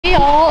Hey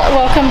y'all,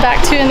 welcome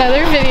back to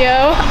another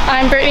video.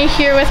 I'm Brittany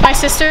here with my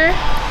sister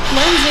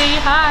Lindsay.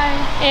 Hi.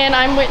 And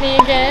I'm Whitney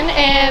again,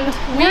 and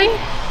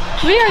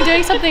we are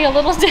doing something a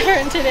little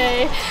different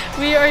today.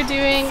 We are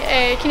doing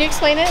a, can you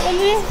explain it,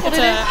 Lindsay? It's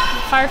a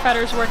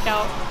firefighter's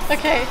workout.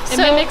 Okay. It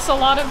mimics a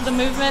lot of the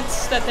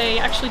movements that they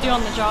actually do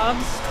on the job.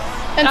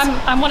 And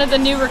I'm one of the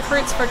new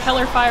recruits for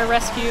KELLER Fire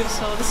Rescue,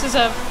 so this is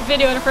a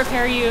video to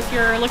prepare you if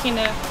you're looking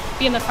to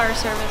be in the fire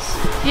service.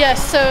 Yes,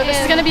 so this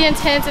is going to be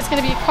intense. It's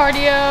going to be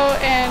cardio,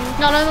 and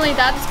not only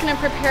that, it's going to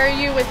prepare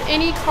you with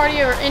any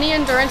cardio or any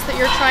endurance that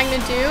you're trying to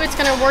do. It's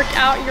going to work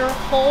out your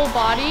whole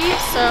body,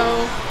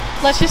 so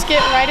let's just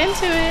get right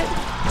into it.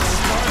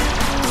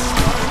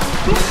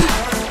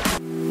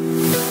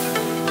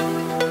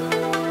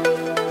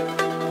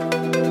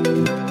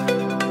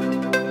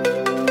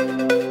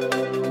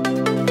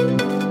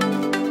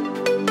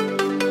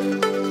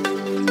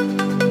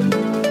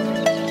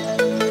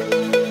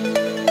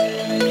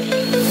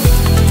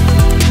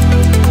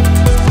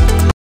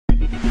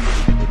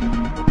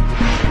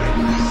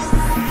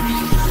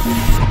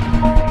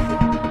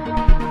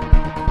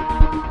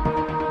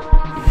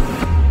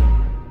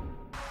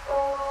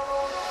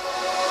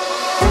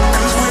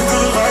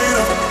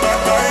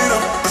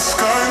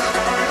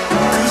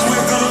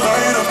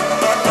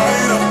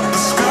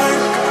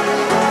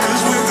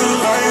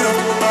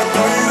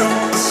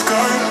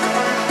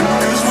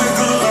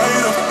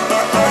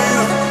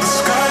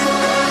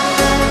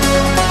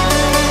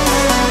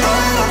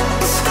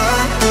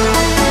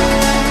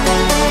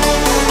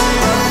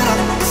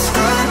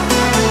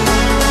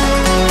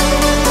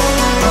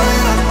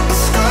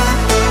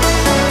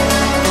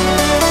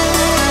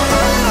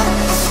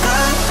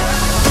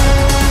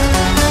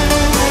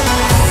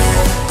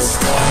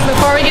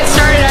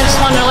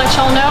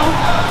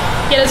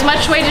 Get as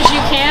much weight as you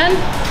can.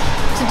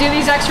 To do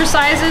these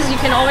exercises, you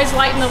can always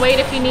lighten the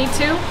weight if you need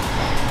to,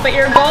 but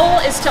your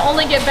goal is to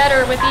only get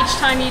better with each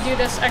time you do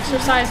this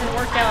exercise and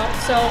workout.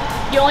 So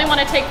you only want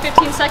to take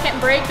 15-second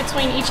break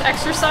between each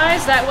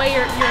exercise. That way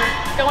you're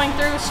going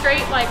through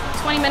straight, like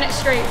 20 minutes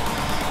straight.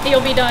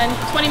 You'll be done.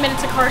 20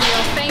 minutes of cardio.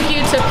 Thank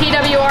you to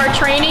PWR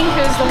Training,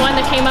 who's the one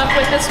that came up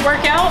with this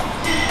workout.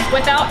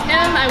 Without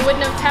him, I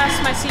wouldn't have passed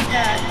my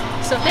CPAT.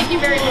 So thank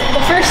you very much.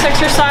 The first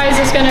exercise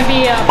is going to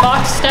be a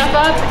box step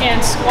up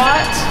and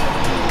squat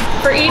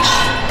for each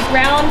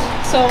round.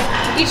 So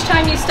each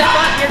time you step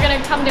up, you're going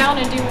to come down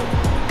and do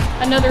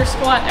another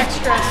squat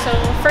extra. So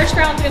first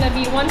round is going to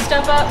be 1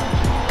 step up,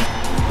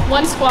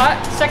 1 squat.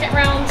 Second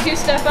round, 2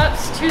 step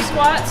ups, 2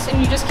 squats,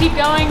 and you just keep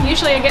going.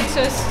 Usually I get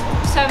to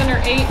 7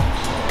 or 8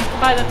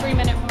 by the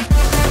 3-minute mark.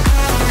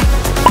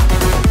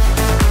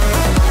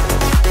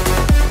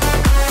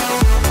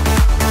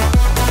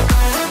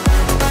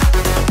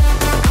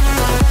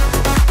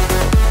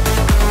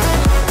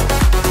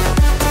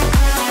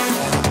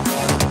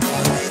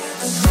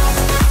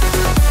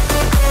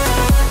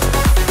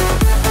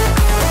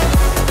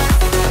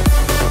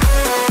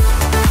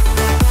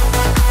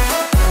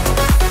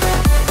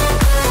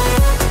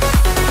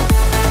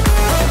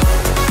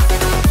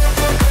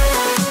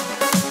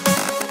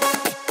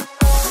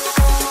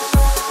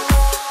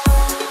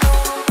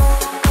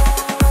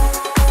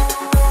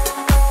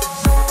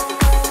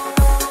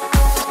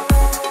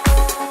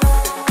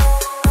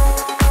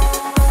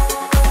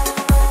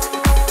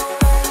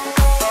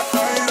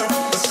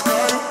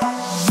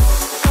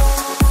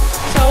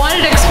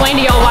 To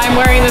y'all why I'm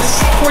wearing this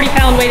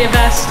 40-pound weighted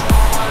vest,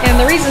 and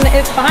the reason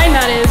it's behind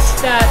that is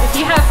that if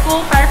you have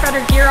full firefighter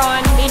gear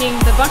on, meaning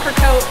the bunker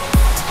coat,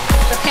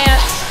 the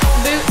pants,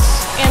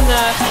 boots, and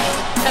the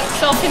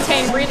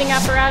self-contained breathing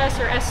apparatus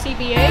or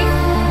SCBA,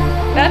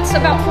 that's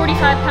about 45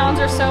 pounds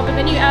or so, but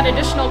then you add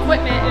additional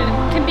equipment and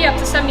it can be up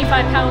to 75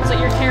 pounds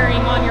that you're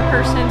carrying on your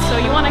person, so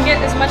you want to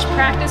get as much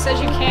practice as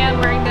you can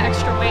wearing the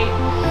extra weight,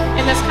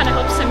 and this kind of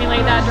helps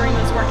simulate that during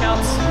those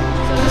workouts.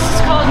 So this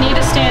is called knee to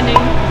standing.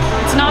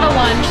 It's not a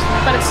lunge,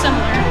 but it's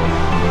similar.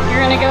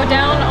 You're going to go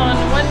down on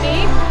one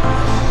knee,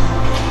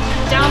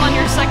 down on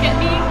your second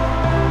knee,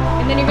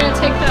 and then you're going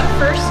to take that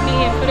first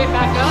knee and put it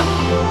back up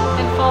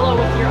and follow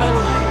with your other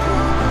leg.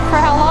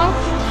 For how long?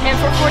 And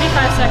for 45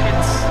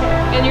 seconds.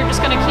 And you're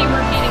just going to keep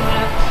repeating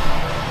that.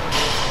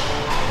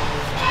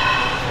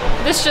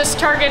 This just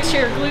targets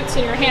your glutes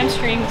and your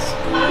hamstrings.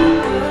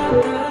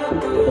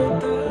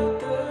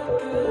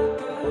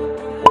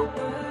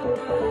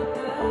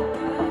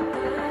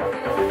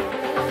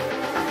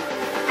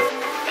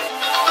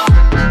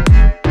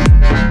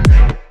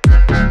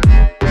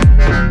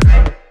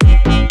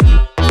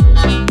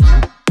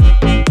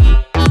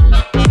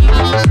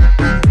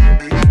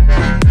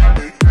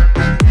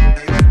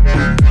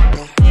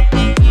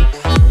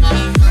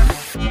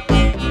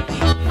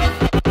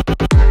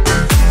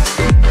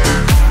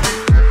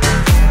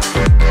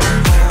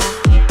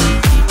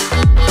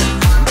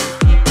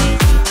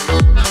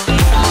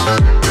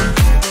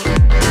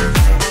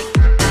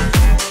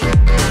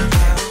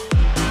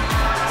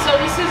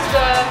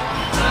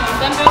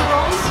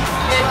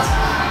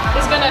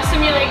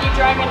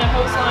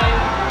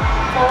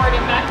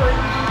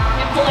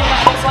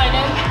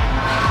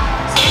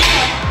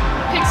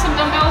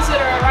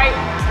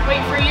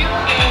 wait for you,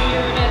 and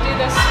you're going to do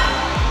this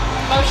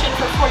motion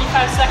for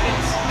 45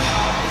 seconds.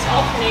 It's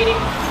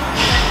alternating.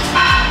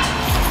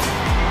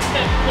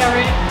 Okay, y'all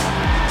ready?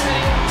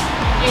 Ready?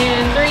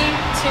 In 3,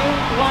 2,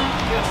 1,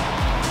 go.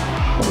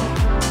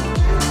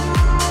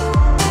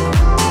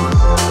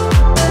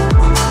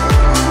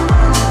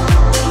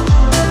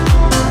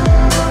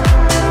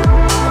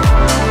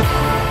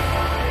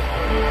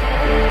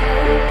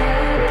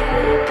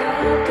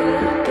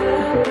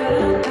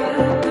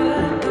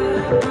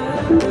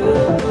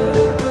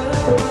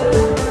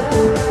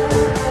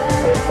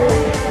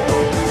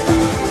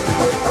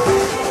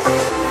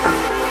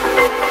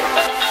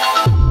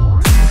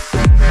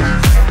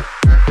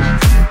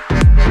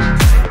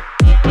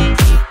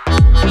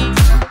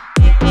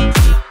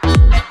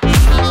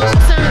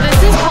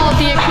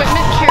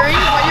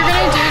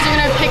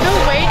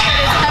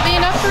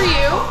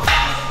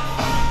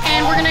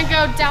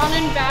 Down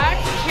and back,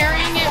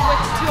 carrying it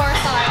to our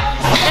side.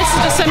 This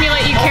is to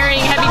simulate you carrying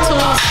heavy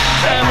tools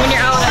when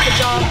you're out at the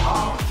job.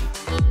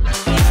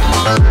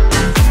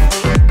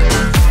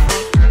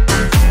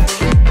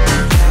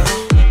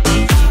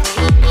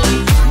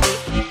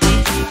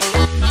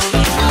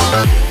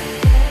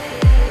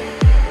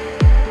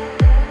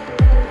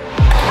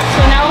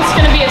 So now it's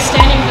going to be a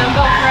standing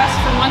dumbbell press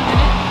for 1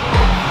 minute.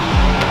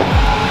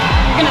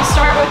 You're going to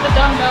start with the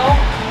dumbbell,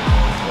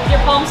 with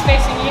your palms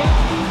facing you.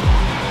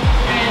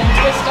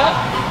 Twist up,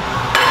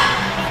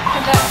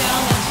 come back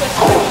down and twist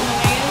back on the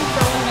way in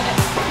for 1 minute.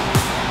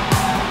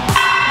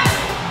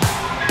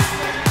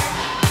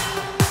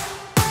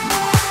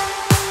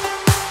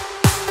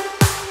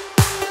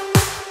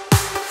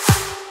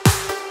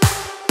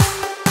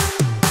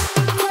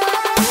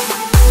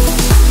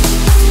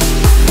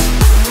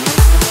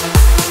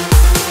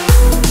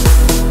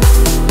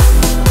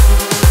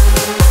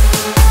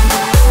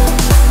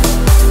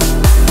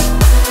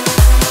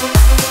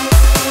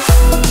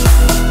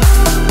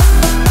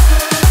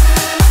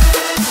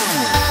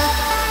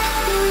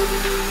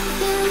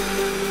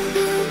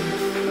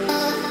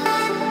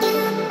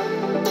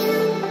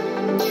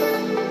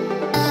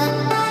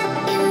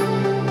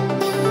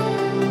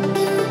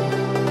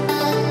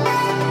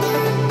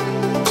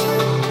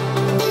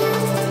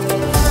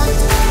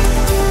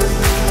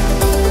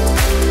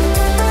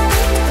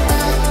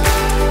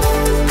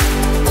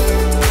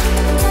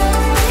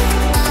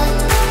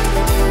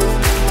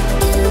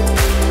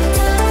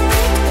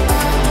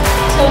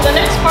 The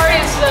next part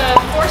is the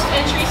forced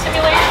entry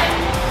simulation,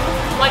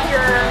 like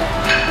you're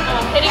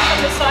hitting from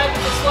the side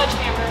with a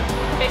sledgehammer,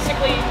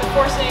 basically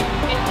forcing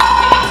into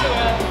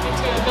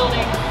a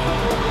building.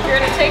 You're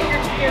going to take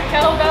your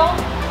kettlebell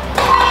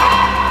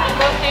in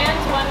both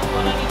hands, one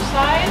on each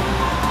side.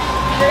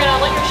 You're going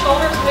to let your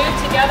shoulders move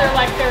together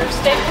like they're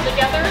stapled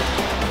together,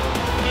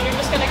 and you're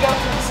just going to go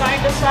from side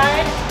to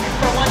side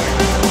for 1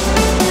 minute.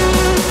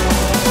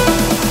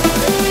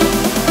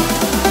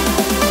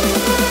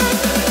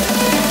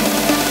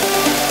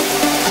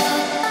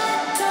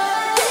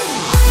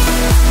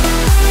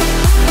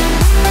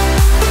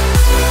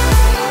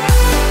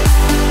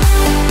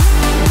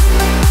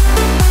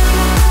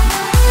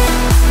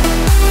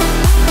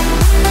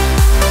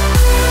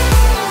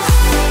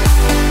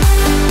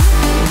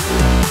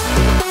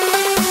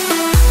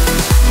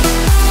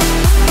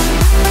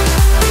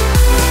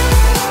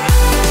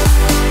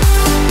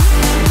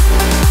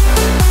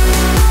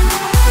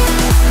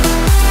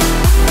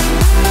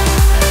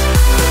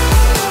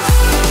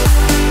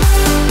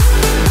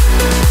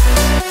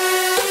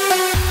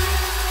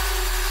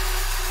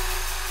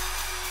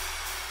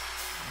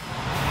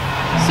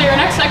 So your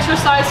next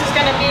exercise is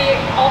going to be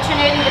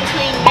alternating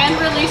between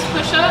hand release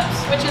push-ups,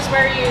 which is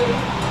where you,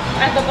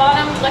 at the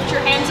bottom, lift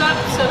your hands up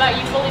so that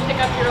you fully pick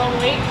up your own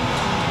weight.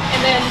 And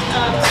then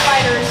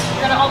spiders.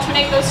 You're going to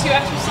alternate those two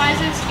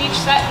exercises, each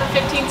set for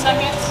 15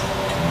 seconds,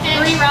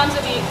 and 3 rounds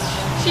of each.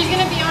 She's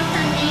going to be on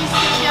her knees so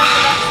she has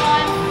the left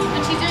one.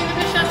 When she's doing the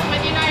push-ups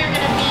with you now, you're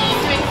going to be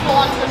doing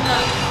full-on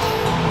push-ups.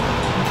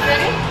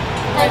 Ready?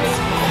 Ready.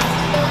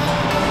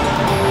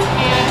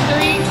 And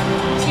 3,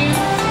 2,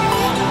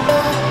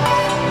 1.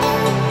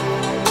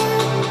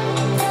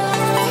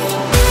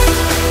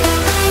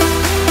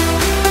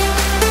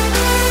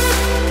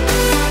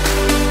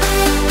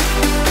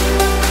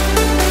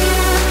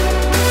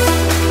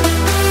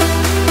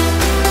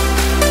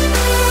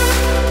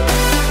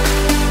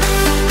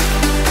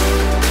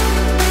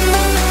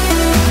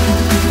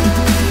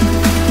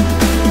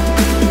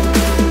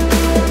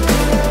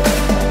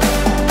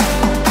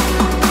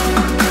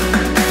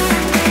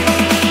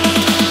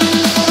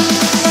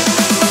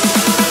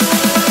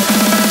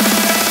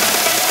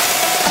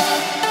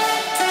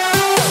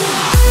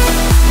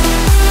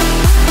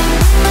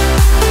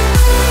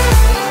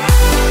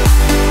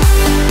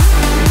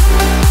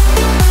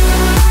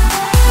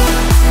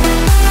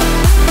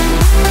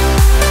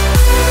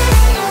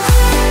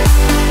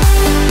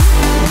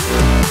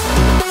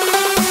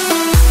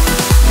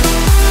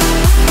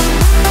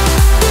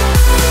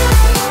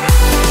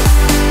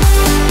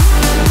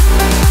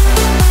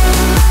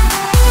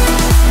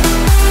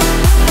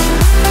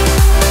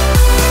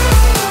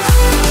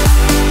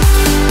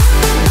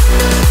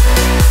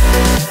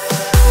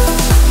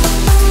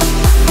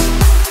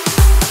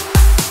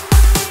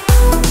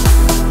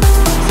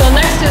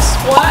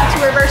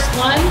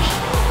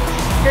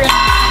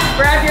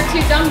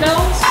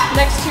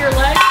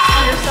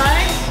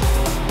 exercise,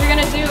 you're going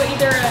to do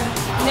either a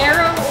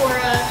narrow or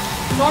a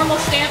normal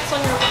stance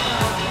on your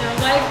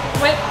leg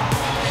width.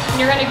 And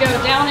you're going to go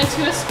down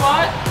into a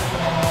squat,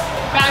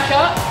 back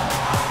up,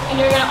 and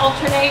you're going to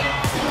alternate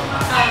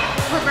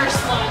reverse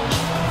lunge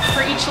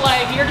for each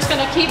leg. You're just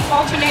going to keep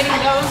alternating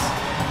those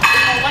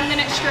for 1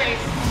 minute straight.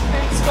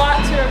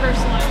 Squat to reverse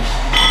lunge.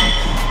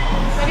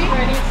 Ready?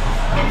 Ready.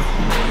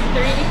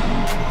 3,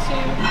 2,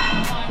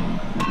 1.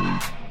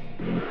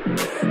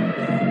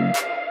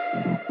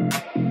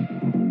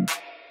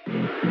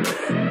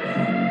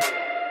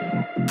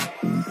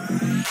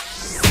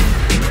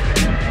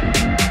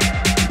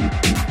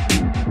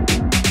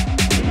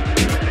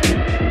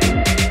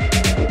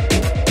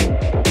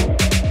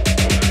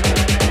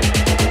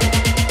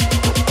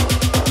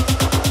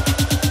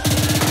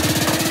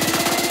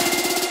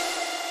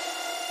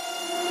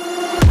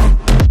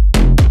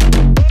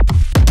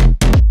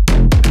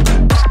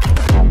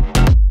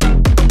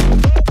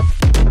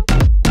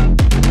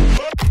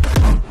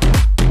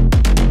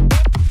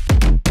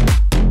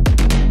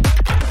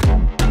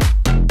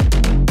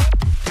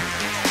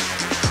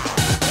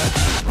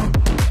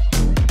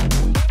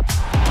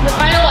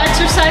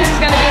 Exercise is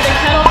going to be the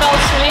kettlebell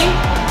swing,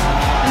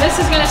 and this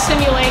is going to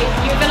simulate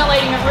you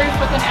ventilating a roof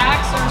with an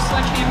axe or a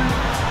sledgehammer.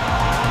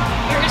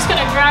 You're just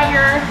going to grab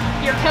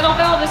your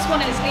kettlebell. This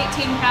one is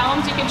 18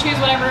 pounds. You can choose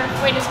whatever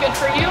weight is good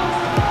for you.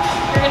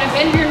 You're going to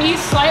bend your knees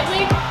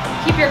slightly,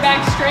 keep your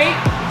back straight.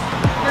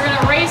 You're going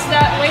to raise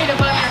that weight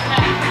above your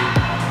head.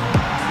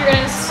 You're going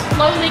to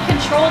slowly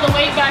control the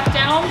weight back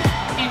down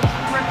and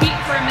repeat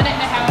for 1.5 minutes.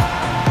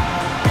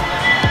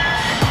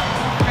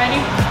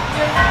 Ready?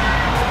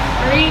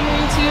 3, 2,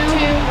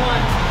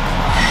 1.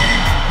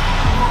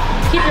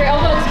 Keep your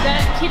elbows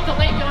bent, keep the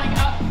weight going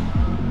up.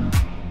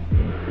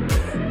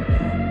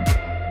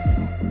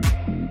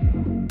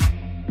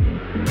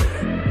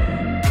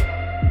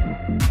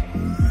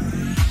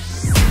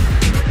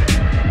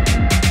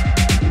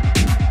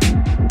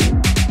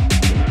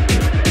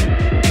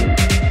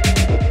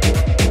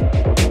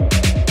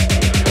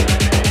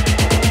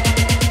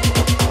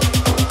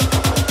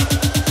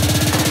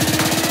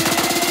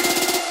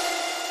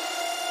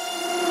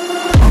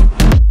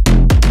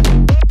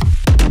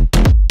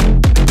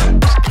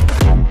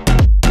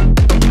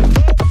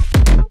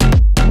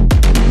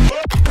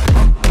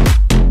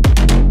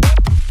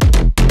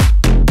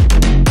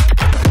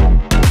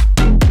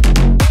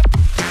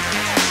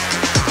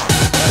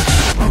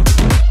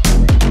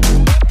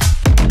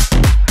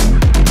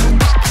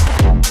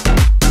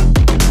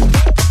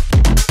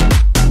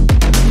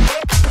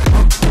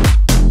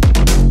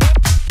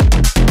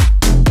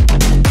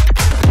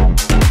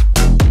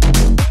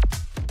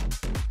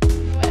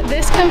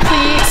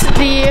 Completes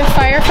the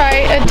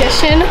Firefight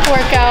Edition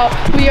workout.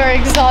 We are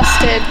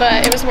exhausted,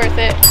 but it was worth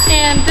it.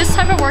 And this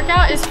type of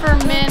workout is for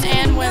men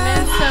and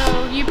women,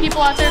 so you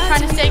people out there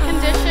trying to stay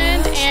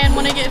conditioned and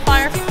want to get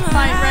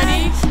firefight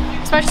ready,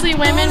 especially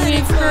women, we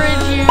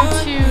encourage you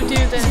to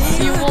do this.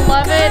 You will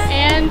love it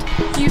and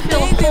you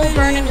feel a full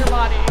burn in your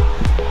body.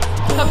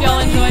 Hope y'all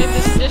enjoyed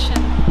this edition.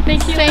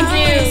 Thank you.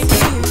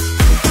 Thank you.